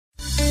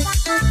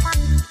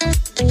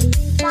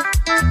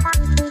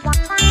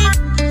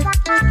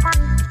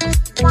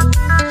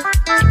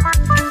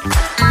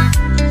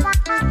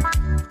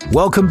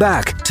Welcome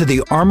back to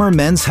the Armor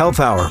Men's Health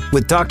Hour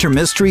with Dr.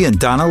 Mystery and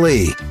Donna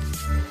Lee.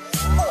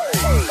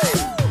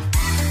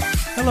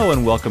 Hello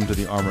and welcome to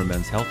the Armor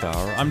Men's Health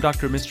Hour. I'm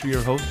Dr. Mystery,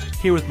 your host,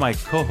 here with my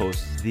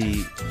co-host,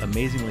 the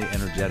amazingly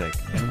energetic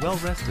and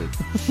well-rested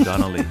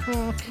Donna Lee.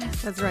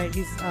 That's right.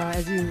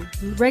 As you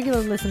regular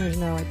listeners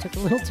know, I took a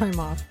little time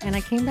off, and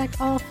I came back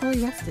all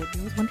fully rested.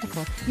 It was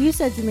wonderful. You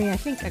said to me, I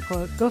think I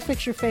quote, "Go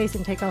fix your face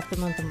and take off the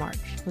month of March."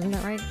 Wasn't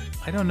that right?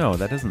 I don't know.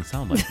 That doesn't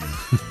sound like me.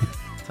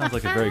 Sounds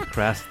like a very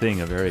crass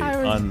thing, a very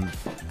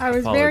I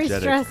was very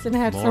stressed and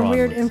had some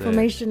weird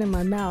inflammation in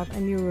my mouth,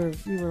 and you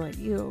were like,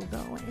 "You go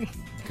away."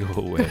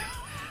 Go away.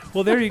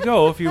 Well, there you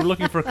go. If you're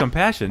looking for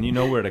compassion, you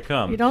know where to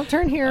come. You don't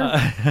turn here.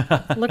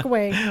 Look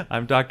away.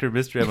 I'm Dr.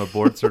 Mystery. I'm a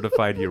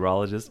board-certified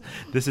urologist.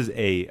 This is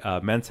a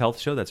men's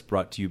health show that's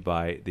brought to you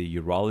by the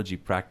urology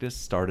practice,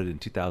 started in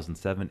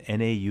 2007,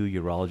 NAU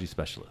Urology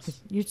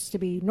Specialists. It used to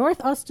be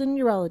North Austin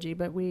Urology,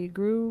 but we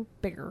grew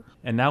bigger.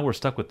 And now we're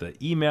stuck with the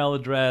email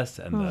address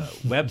and the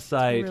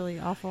website. It's really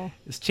awful.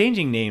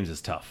 Changing names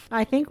is tough.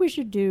 I think we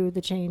should do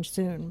the change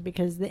soon,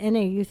 because the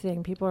NAU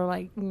thing, people are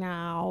like,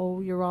 now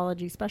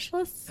urology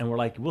specialists. And we're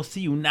like, we'll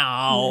see you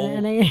now.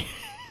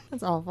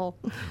 That's awful.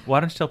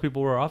 Why don't you tell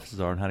people where our offices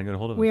are and how to get a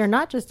hold of us? We are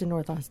not just in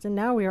North Austin.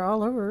 Now we are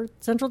all over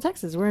Central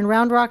Texas. We're in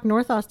Round Rock,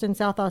 North Austin,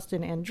 South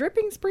Austin, and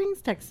Dripping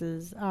Springs,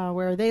 Texas,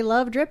 where they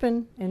love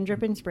dripping in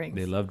Dripping Springs.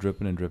 They love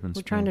dripping in Dripping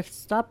Springs. We're trying to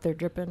stop their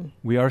dripping.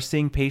 We are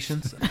seeing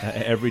patients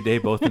every day,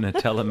 both in a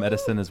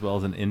telemedicine as well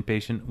as an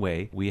inpatient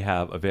way. We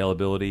have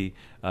availability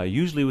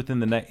usually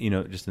within the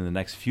just in the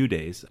next few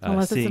days.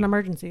 Unless it's an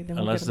emergency. Then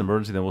unless it's an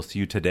emergency, then we'll see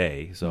you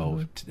today.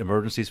 So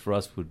emergencies for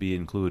us would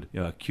include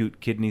acute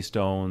kidney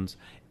stones,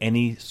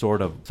 any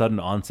sort of sudden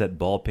onset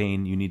ball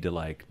pain. You need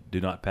to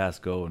do not pass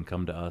go and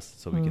come to us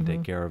so we can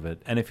take care of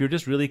it. And if you're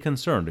just really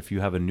concerned, if you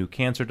have a new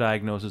cancer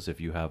diagnosis,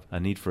 if you have a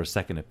need for a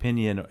second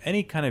opinion or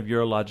any kind of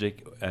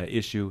urologic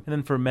issue, and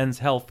then for men's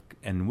health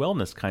and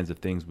wellness kinds of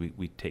things,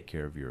 we take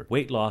care of your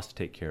weight loss,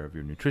 take care of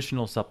your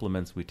nutritional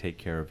supplements, we take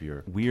care of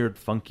your weird,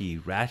 funky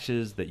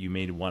rashes that you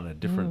may want a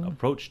different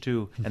approach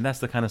to, and that's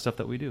the kind of stuff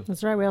that we do.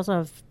 That's right. We also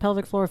have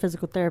pelvic floor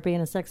physical therapy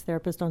and a sex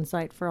therapist on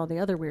site for all the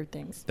other weird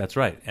things. That's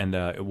right. And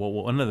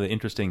one of the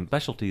interesting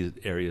specialties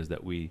areas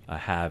that we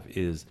have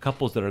is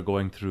couples that are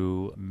going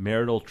through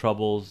marital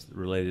troubles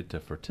related to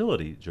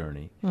fertility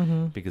journey,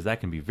 because that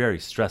can be very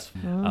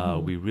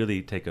stressful. We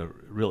really take a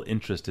real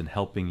interest in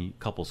helping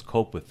couples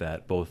cope with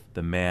that, both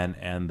the man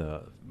and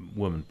the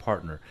woman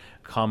partner.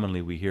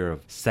 Commonly we hear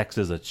of sex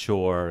as a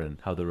chore and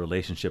how the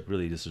relationship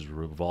really just is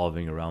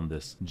revolving around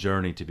this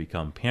journey to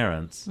become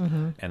parents,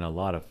 and a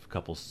lot of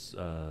couples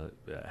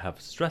have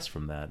stress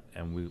from that,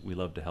 and we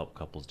love to help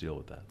couples deal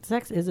with that.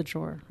 Sex is a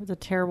chore. It's a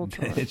terrible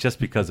chore. It's just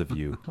because of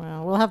you.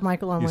 Well, we'll have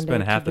Michael on you one day. You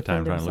spend half the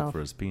time trying to look for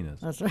his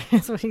penis. That's right.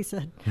 That's what he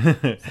said.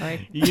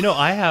 Sorry.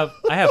 I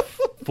have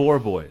 4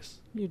 boys.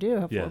 You do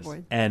have 4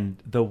 boys. And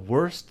the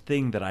worst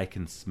thing that I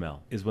can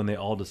smell is when they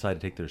all decide to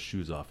take their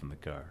shoes off in the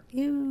car.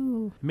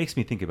 Ew. It makes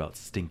me think about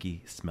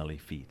stinky, smelly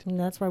feet. And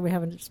that's why we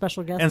have a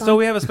special guest on. So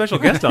we have a special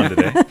guest on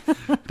today.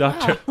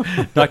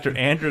 Dr.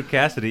 Andrew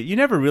Cassidy. You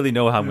never really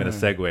know how I'm going to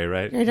segue,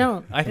 right? I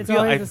don't. I feel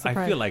like it's my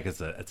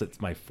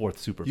 4th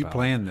superpower. You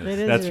planned this. It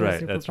is that's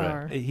right. That's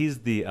right.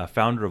 He's the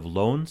founder of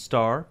Lone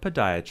Star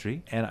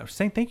Podiatry, and I was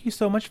saying thank you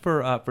so much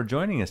for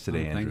joining us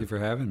today, Andrew. Thank you for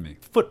having me.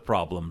 Foot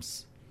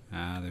problems.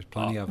 There's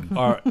plenty of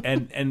them.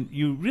 And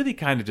you really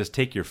kind of just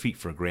take your feet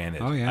for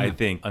granted, I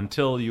think,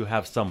 until you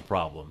have some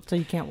problem. So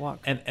you can't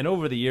walk. And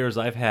over the years,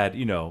 I've had,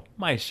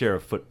 my share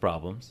of foot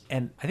problems.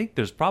 And I think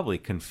there's probably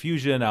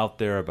confusion out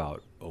there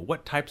about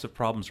what types of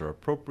problems are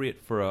appropriate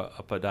for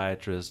a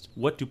podiatrist.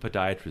 What do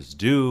podiatrists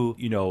do?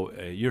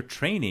 Your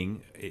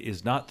training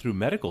is not through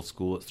medical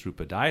school, it's through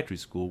podiatry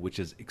school, which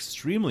is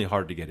extremely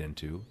hard to get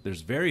into.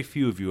 There's very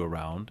few of you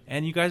around,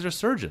 and you guys are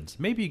surgeons.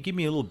 Maybe you give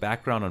me a little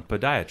background on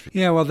podiatry.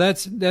 Yeah, well,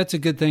 that's a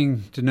good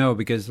thing to know,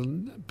 because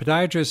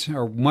podiatrists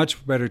are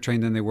much better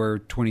trained than they were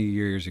 20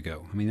 years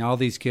ago. I mean, all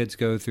these kids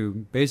go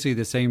through basically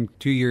the same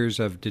 2 years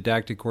of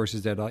didactic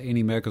courses that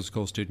any medical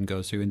school student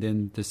goes through, and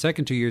then the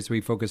second 2 years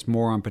we focus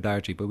more on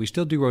podiatry. But we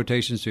still do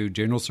rotations through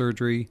general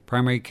surgery,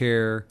 primary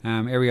care,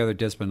 every other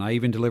discipline. I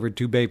even delivered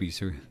 2 babies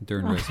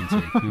during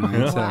residency.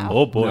 Wow.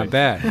 Oh boy, not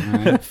bad.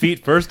 Right?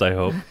 Feet first, I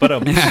hope. But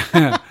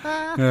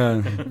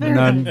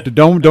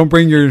don't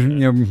bring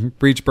your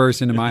breech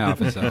burst into my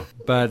office, though.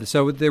 But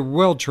so they're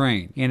well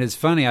trained, and it's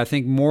funny. I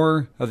think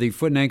more of the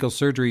foot and ankle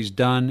surgeries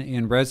done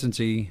in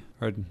residency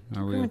are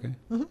we okay?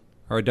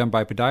 Are done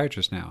by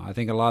podiatrists now. I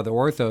think a lot of the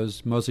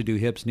orthos mostly do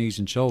hips, knees,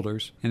 and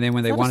shoulders, and then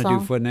when they want to do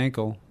foot and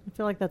ankle, I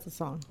feel like that's a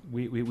song.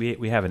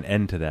 We have an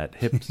end to that.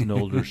 Hips,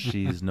 shoulders,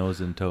 she's,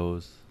 nose, and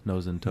toes.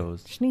 nose and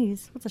toes.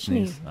 Sneeze. What's a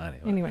sneeze?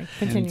 Anyway,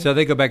 continue. And so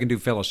they go back and do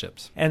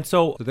fellowships. And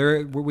so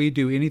we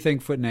do anything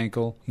foot and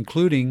ankle,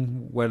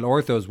 including what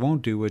orthos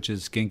won't do, which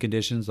is skin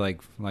conditions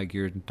like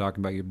you're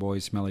talking about your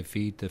boys' smelly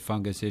feet, the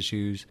fungus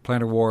issues,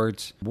 plantar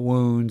warts,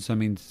 wounds. I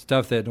mean,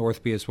 stuff that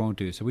orthopedists won't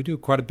do. So we do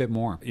quite a bit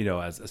more. You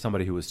know, as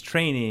somebody who was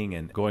training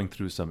and going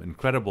through some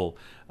incredible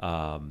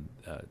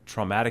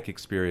traumatic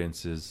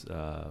experiences,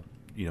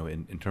 you know,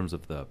 in terms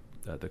of the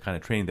kind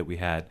of training that we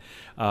had,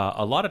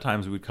 a lot of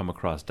times we would come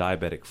across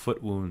diabetic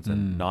foot wounds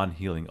and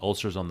non-healing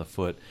ulcers on the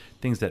foot,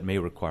 things that may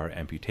require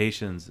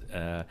amputations,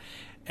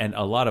 and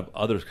a lot of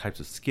other types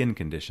of skin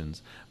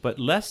conditions. But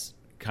less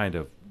kind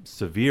of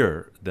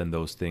severe than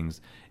those things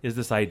is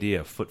this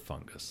idea of foot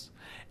fungus.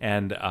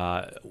 And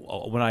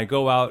when I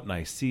go out and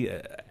I see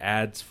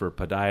ads for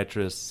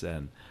podiatrists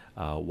and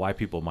why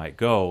people might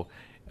go,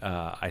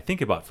 I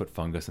think about foot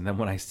fungus, and then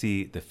when I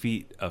see the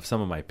feet of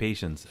some of my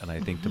patients, and I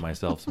think to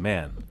myself,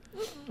 man,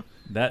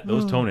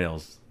 those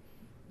toenails,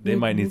 they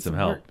might need some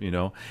help, you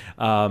know.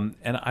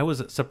 And I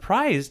was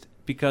surprised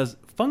because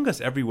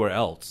fungus everywhere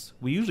else,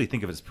 we usually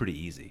think of it as pretty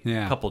easy.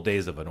 Yeah. A couple of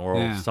days of an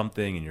oral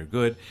something and you're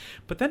good.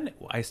 But then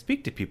I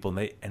speak to people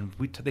and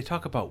they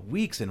talk about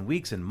weeks and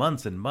weeks and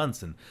months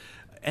and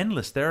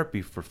endless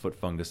therapy for foot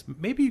fungus.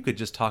 Maybe you could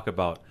just talk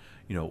about,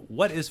 you know,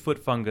 what is foot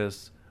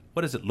fungus?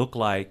 What does it look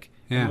like?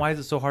 And why is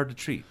it so hard to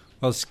treat?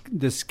 Well,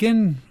 the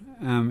skin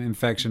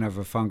infection of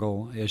a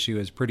fungal issue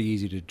is pretty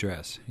easy to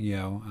address. You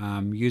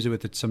know, use it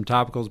with some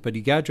topicals, but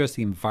you got to address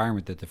the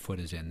environment that the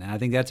foot is in. And I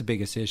think that's the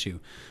biggest issue. When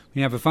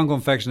you have a fungal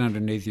infection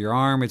underneath your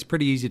arm, it's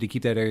pretty easy to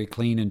keep that area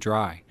clean and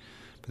dry.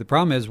 But the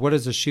problem is, what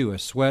is a shoe? A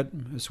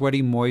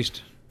sweaty,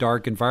 moist,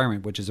 dark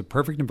environment, which is a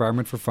perfect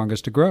environment for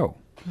fungus to grow.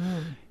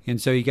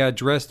 And so you got to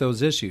address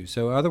those issues.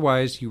 So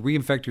otherwise, you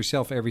reinfect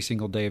yourself every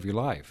single day of your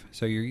life.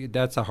 So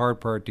that's the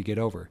hard part to get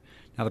over.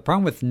 Now, the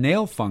problem with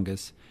nail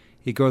fungus,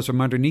 it goes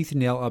from underneath the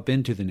nail up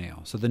into the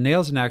nail. So the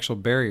nail is an actual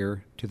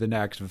barrier to the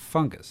active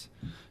fungus.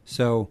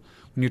 So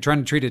when you're trying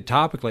to treat it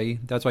topically,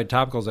 that's why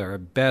topicals are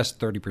at best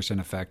 30%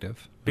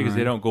 effective. Because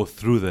they don't go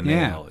through the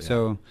nail. Yeah.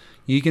 So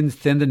you can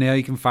thin the nail,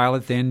 you can file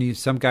it thin.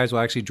 Some guys will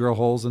actually drill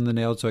holes in the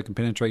nail so it can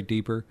penetrate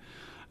deeper.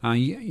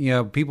 You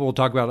know, people will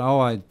talk about,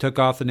 I took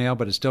off the nail,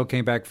 but it still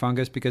came back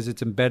fungus because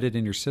it's embedded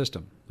in your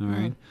system. All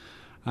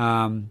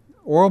right.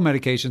 Oral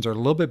medications are a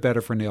little bit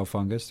better for nail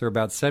fungus. They're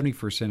about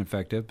 70%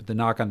 effective, but the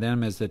knock on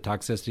them is the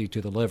toxicity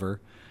to the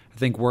liver. I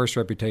think worse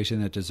reputation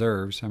than it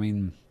deserves. I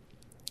mean,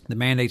 the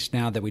mandates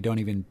now that we don't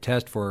even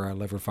test for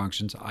liver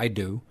functions. I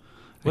do.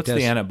 What's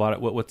the antibiotic?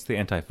 What's the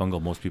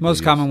antifungal most people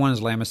use? Common one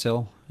is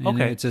Lamisil. And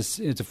okay. It's a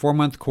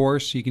 4-month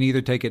course. You can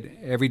either take it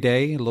every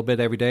day, a little bit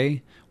every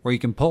day, or you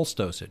can pulse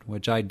dose it,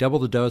 which I double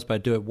the dose, but I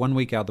do it 1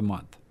 week out of the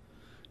month.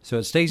 So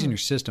it stays in your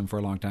system for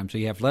a long time. So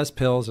you have less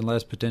pills and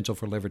less potential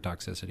for liver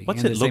toxicity.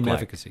 What's and it the same look like?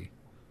 Efficacy.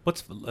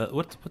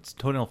 What's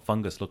toenail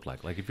fungus look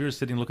like? Like if you're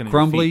sitting looking at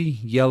Crumbly, your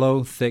feet.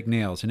 yellow, thick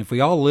nails. And if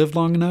we all live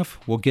long enough,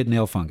 we'll get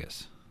nail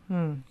fungus.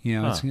 You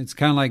know, it's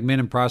kind of like men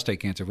and prostate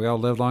cancer. If we all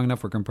live long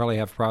enough, we're going to probably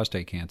have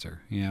prostate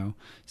cancer. You know,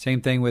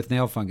 same thing with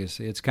nail fungus.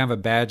 It's kind of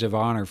a badge of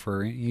honor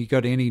for you go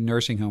to any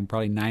nursing home.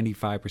 Probably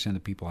 95% of the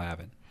people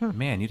have it.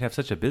 Man, you'd have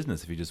such a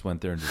business if you just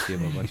went there and just gave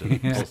them a bunch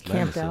of pulse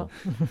camped out.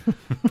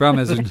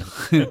 Problem is,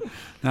 there's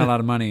not a lot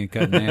of money in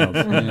cutting nails.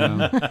 You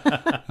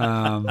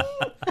know,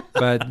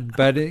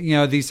 but you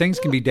know, these things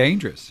can be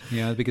dangerous.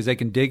 You know, because they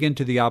can dig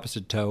into the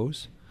opposite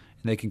toes.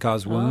 And they can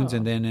cause wounds,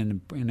 and then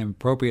in an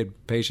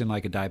appropriate patient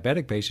like a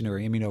diabetic patient or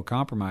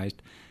immunocompromised,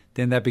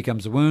 then that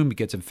becomes a wound, it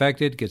gets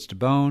infected, gets to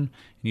bone,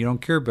 and you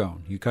don't cure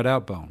bone. You cut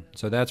out bone.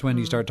 So that's when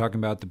you start talking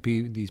about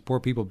these poor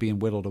people being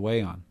whittled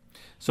away on.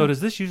 So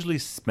does this usually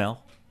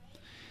smell?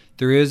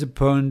 There is a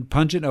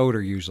pungent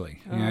odor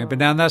usually. You know? But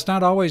now that's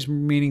not always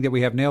meaning that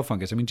we have nail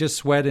fungus. I mean, just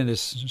sweat in a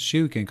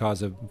shoe can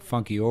cause a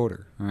funky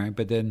odor. All right?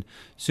 But then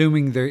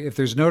assuming if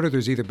there's an odor,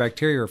 there's either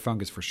bacteria or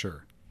fungus for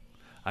sure.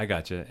 I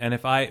gotcha. And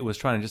if I was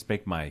trying to just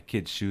make my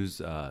kids'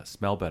 shoes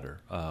smell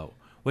better,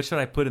 what should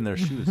I put in their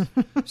shoes?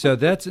 So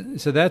that's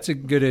a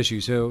good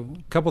issue. So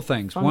a couple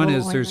things. One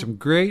is there's some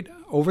great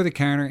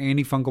over-the-counter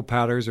antifungal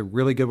powders. A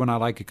really good one I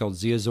like it called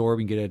Zeasorb.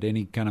 You can get it at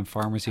any kind of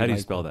pharmacy. How do you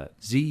spell that?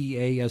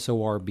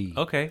 Zeasorb.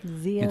 Okay.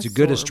 Zeasorb. It's a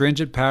good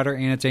astringent powder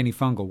and it's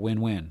antifungal.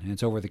 Win-win. And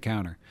it's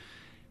over-the-counter.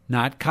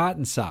 Not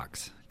cotton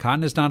socks.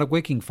 Cotton is not a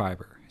wicking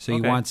fiber. So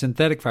you want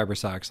synthetic fiber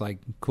socks like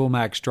Cool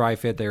Max Dry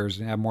Fit. They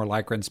have more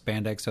lycra and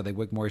spandex, so they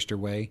wick moisture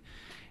away.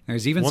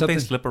 There's even Won't they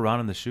slip around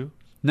in the shoe?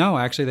 No,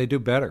 actually they do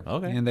better.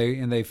 Okay. And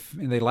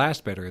they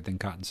last better than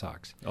cotton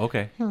socks.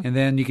 Okay. And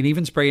then you can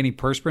even spray any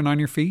perspirant on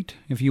your feet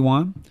if you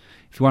want.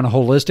 If you want a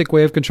holistic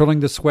way of controlling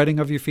the sweating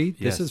of your feet,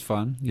 this is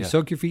fun. You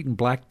soak your feet in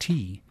black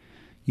tea.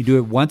 You do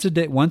it once a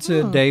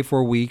day for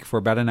a week for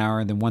about an hour,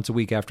 and then once a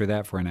week after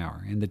that for an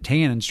hour. And the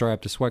tannins dry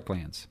up the sweat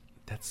glands.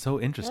 That's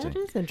so interesting. That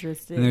is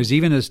interesting. And there's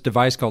even this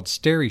device called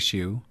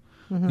SteriShoe,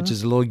 which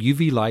is a little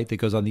UV light that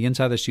goes on the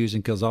inside of the shoes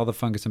and kills all the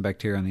fungus and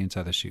bacteria on the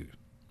inside of the shoe.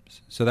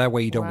 So that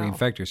way you don't Wow.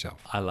 reinfect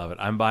yourself. I love it.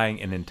 I'm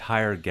buying an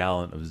entire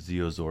gallon of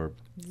Zeozorb.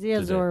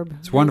 Zeozorb.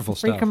 It's wonderful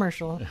Free stuff.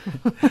 commercial.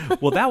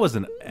 Well, that was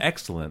an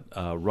excellent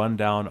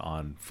rundown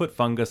on foot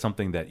fungus,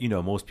 something that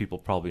most people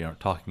probably aren't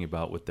talking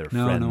about with their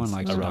No, friends no one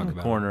likes to around talk the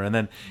about corner. And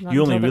then Not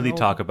you only until they're really old.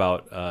 talk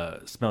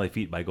about smelly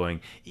feet by going,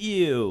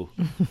 ew.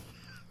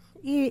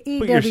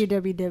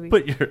 EWWW.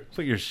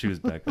 Put your shoes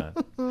back on.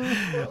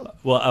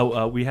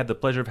 Well, we had the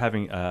pleasure of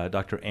having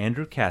Dr.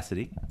 Andrew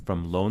Cassidy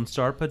from Lone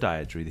Star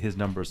Podiatry. His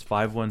number is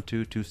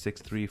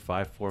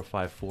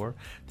 512-263-5454.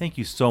 Thank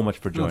you so much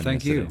for joining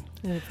thank us you. today.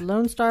 And it's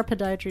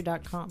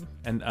LoneStarPodiatry.com.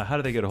 And how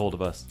do they get a hold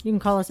of us? You can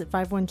call us at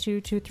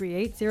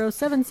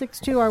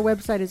 512-238-0762. Our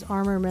website is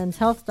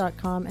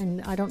armormenshealth.com.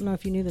 And I don't know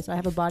if you knew this. I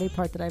have a body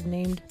part that I've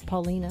named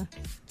Paulina.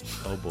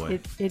 Oh, boy.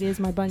 It is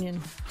my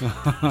bunion.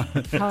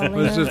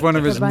 This is one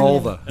of his Bunion.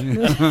 molva.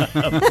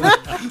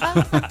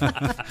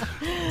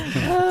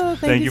 Oh,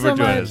 Thank you for so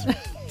joining much.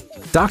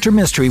 us. Dr.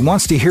 Mystery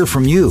wants to hear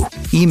from you.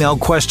 Email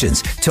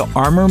questions to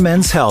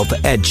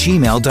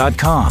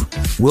armormenshealth@gmail.com.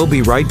 We'll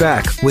be right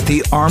back with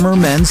the Armor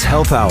Men's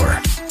Health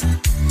Hour.